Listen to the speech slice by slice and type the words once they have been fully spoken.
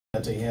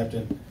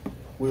Hampton.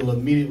 We'll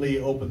immediately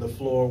open the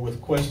floor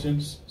with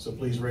questions, so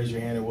please raise your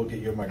hand and we'll get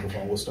your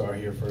microphone. We'll start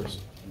here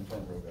first in the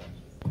front row,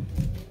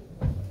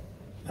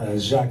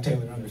 guys. Jacques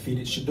Taylor,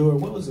 undefeated. Shedeur,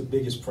 what was the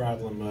biggest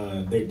problem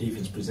their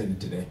defense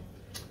presented today?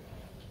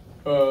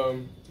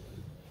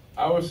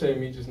 I would say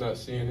me just not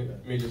seeing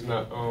it, me just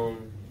not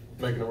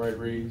making the right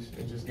reads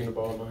and just getting the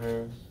ball in my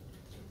hands.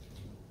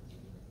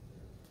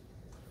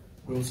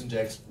 Wilson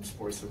Jackson from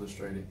Sports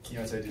Illustrated.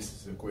 Keontae, this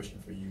is a question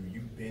for you.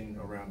 You've been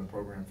around the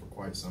program for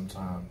quite some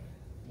time.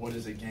 What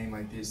does a game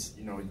like this,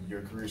 you know,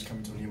 your career's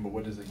coming to an end, but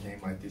what does a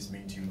game like this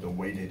mean to you, the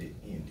way that it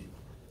ended?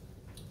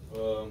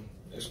 I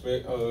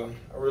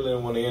really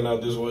didn't want to end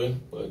out this way,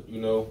 but,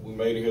 you know, we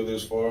made it here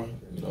this far.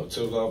 You know,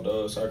 tips off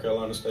to South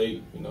Carolina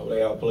State. You know,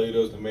 they outplayed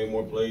us. They made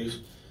more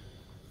plays.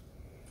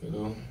 You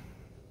know,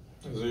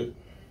 that's it.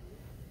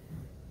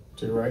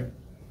 To the right.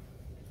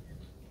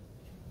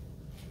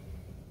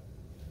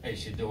 Hey,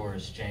 Shedeur,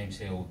 it's James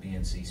Hill with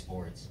BNC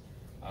Sports.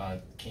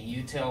 Can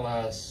you tell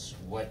us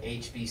what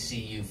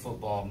HBCU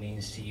football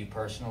means to you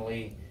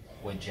personally,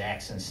 what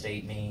Jackson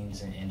State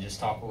means, and just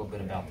talk a little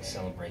bit about the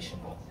Celebration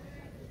Bowl?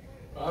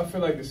 I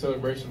feel like the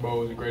Celebration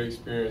Bowl was a great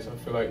experience. I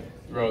feel like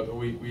throughout the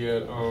week we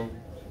had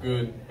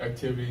good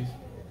activities.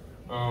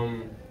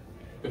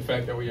 The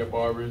fact that we had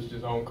barbers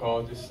just on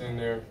call, just sitting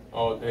there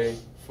all day.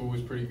 Food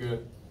was pretty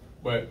good.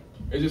 But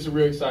it's just a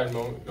real exciting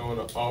moment knowing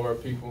all of our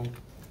people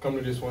come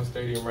to this one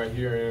stadium right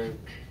here and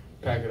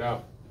pack it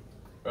out.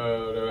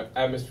 The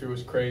atmosphere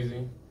was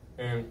crazy,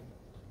 and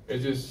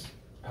it's just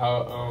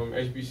how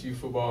HBCU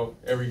football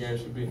every game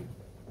should be.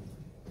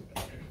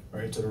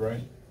 Right to the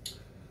right.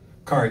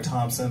 Kari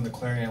Thompson, the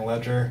Clarion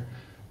Ledger.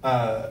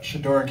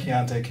 Shedeur and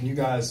Keontae, can you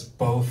guys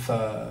both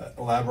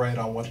elaborate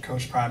on what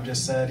Coach Prime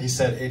just said? He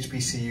said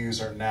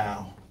HBCUs are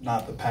now,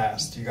 not the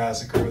past. Do you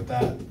guys agree with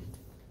that?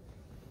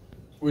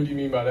 What do you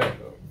mean by that,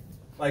 though?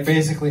 Like,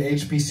 basically,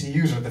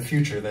 HBCUs are the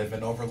future. They've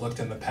been overlooked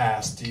in the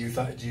past. Do you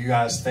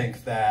guys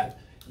think that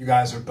you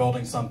guys are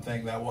building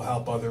something that will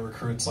help other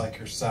recruits like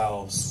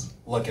yourselves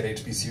look at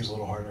HBCUs a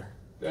little harder?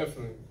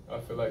 Definitely. I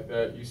feel like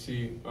that. You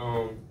see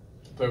the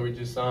player we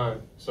just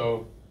signed.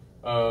 So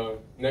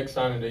next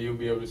signing day, you'll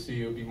be able to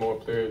see it'll be more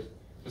players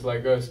just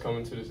like us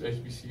coming to this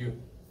HBCU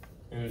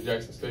in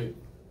Jackson State.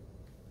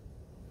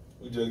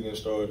 We just getting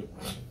started.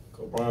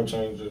 Coach Prime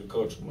changed the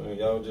culture, man.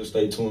 Y'all just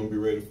stay tuned and be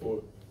ready for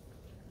it.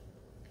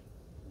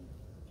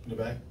 In the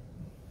back.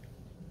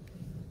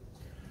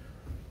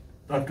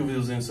 Dr.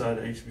 Cavill's inside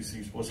the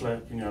HBCU Sports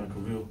Lab, Kenyatta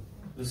Cavill.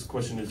 This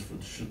question is for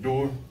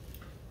Shedeur.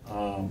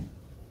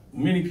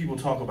 Many people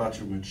talk about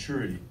your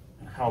maturity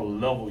and how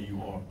level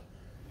you are.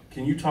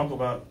 Can you talk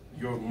about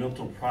your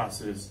mental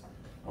process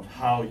of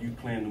how you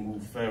plan to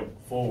move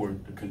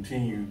forward to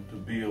continue to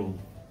build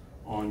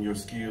on your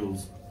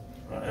skills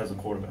as a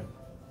quarterback?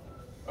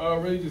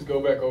 Really just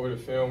go back over the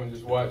film and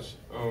just watch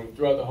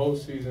throughout the whole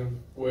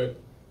season what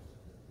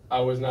I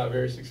was not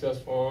very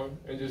successful on,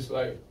 and just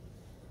like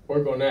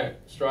work on that,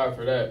 strive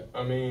for that.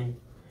 I mean,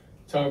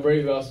 Tom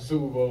Brady lost the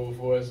Super Bowl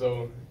before,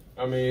 so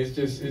I mean it's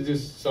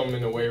just something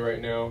in the way right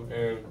now,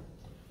 and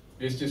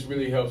this just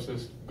really helps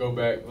us go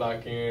back,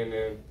 lock in,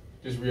 and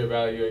just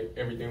reevaluate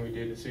everything we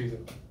did this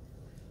season.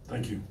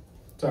 Thank you.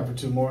 Time for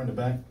two more in the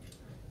back.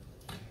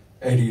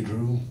 A.D.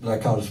 Drew,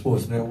 Black College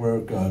Sports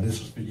Network.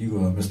 This is for you,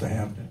 Mr.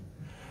 Hampton.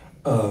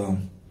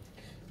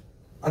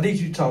 I need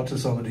you to talk to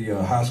some of the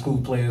high school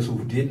players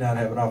who did not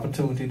have an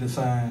opportunity to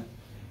sign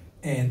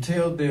and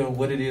tell them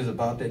what it is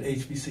about that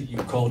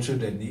HBCU culture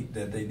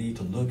that they need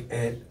to look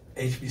at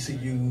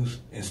HBCUs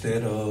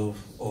instead of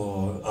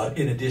or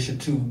in addition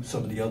to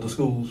some of the other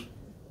schools.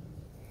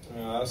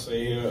 I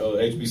say here,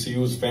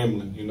 HBCU is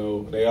family. You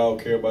know, they all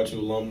care about you,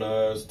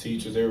 alumni,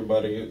 teachers,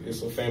 everybody.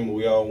 It's a family.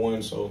 We all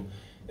one. So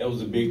that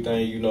was a big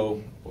thing. You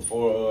know,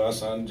 before I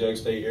signed to Jack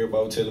State,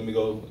 everybody was telling me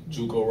go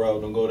JUCO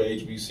route, don't go to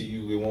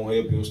HBCU. It won't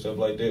help you and stuff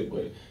like that.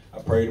 But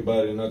I prayed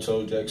about it and I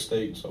chose Jack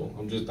State. So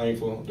I'm just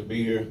thankful to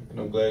be here, and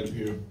I'm glad to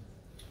be here.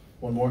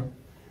 One more.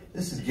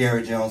 This is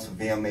Gary Jones from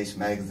VMH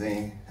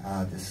Magazine.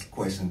 This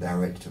question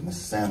directed to Mr.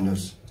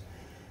 Sanders.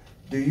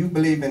 Do you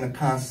believe in the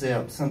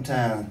concept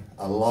sometimes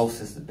a loss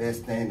is the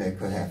best thing that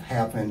could have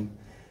happened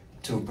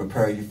to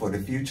prepare you for the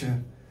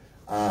future?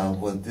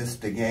 Was this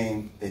the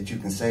game that you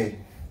can say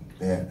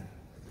that?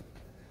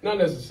 Not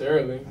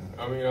necessarily.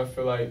 I mean, I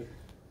feel like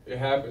it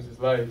happens. It's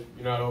life.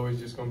 You're not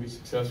always just going to be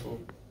successful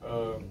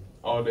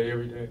all day,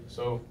 every day.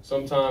 So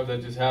sometimes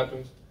that just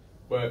happens.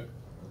 But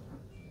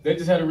they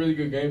just had a really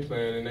good game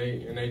plan,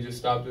 and they just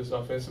stopped us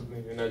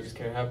offensively, and that just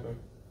can't happen.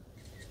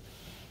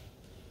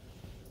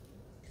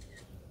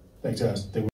 Thanks, guys.